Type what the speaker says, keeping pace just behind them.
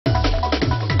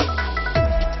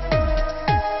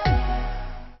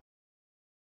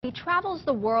He travels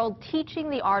the world teaching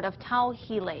the art of Tao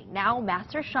healing. Now,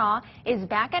 Master Sha is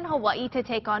back in Hawaii to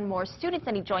take on more students,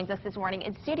 and he joins us this morning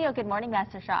in studio. Good morning,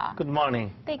 Master Sha. Good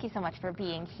morning. Thank you so much for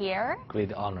being here.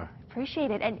 Great honor.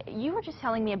 Appreciate it. And you were just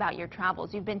telling me about your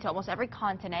travels. You've been to almost every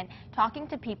continent talking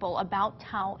to people about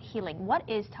Tao healing. What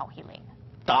is Tao healing?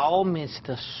 Tao means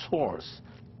the source.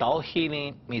 Tao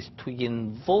healing means to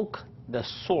invoke the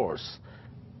source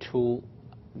to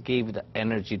give the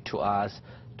energy to us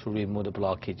to remove the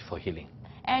blockage for healing.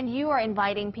 And you are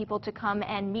inviting people to come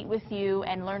and meet with you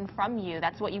and learn from you.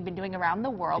 That's what you've been doing around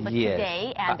the world. But yes.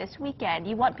 Today and this weekend,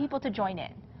 you want people to join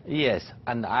in. Yes,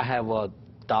 and I have a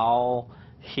Tao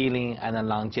healing and a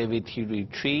longevity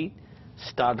retreat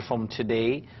start from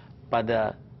today.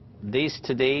 But this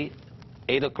today,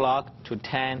 8 o'clock to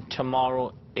 10,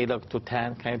 tomorrow 8 o'clock to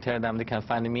 10. Can you tell them they can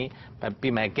find me? But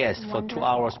be my guest for 2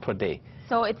 hours per day.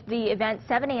 So it's the event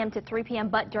 7 a.m. to 3 p.m.,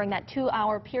 but during that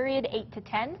 2-hour period, 8 to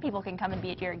 10, people can come and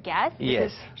be your guest. Yes.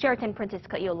 This is Sheraton Princess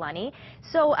Ka'iolani.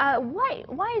 So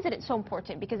why is it so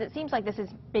important? Because it seems like this has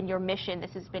been your mission,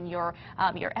 this has been your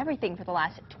everything for the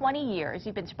last 20 years.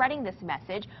 You've been spreading this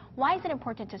message. Why is it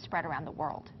important to spread around the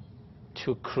world?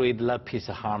 To create love, peace,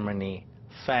 harmony,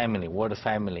 family, world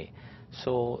family.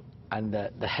 So, and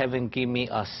the heaven give me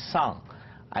a song.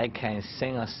 I can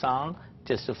sing a song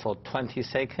just for 20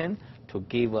 seconds to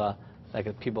give like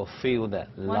people feel that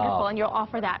love. Wonderful, and you'll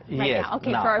offer that right yes, now.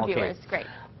 Okay, for our viewers, great.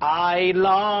 I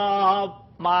love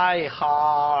my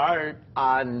heart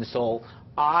and soul.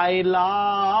 I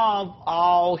love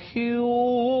all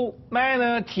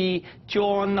humanity.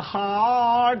 Join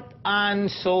heart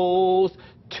and souls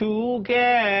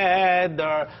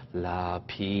together. Love,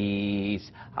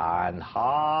 peace, and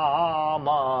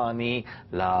harmony.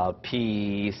 Love,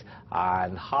 peace,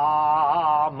 and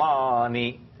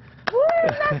harmony. Woo,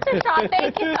 Master Sha,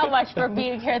 thank you so much for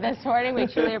being here this morning. We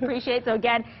truly appreciate it. So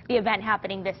again, the event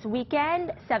happening this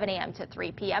weekend, 7 a.m. to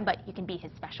 3 p.m., but you can be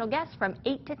his special guest from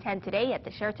 8 to 10 today at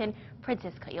the Sheraton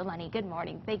Princess Ka'iolani. Good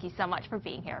morning. Thank you so much for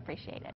being here. Appreciate it.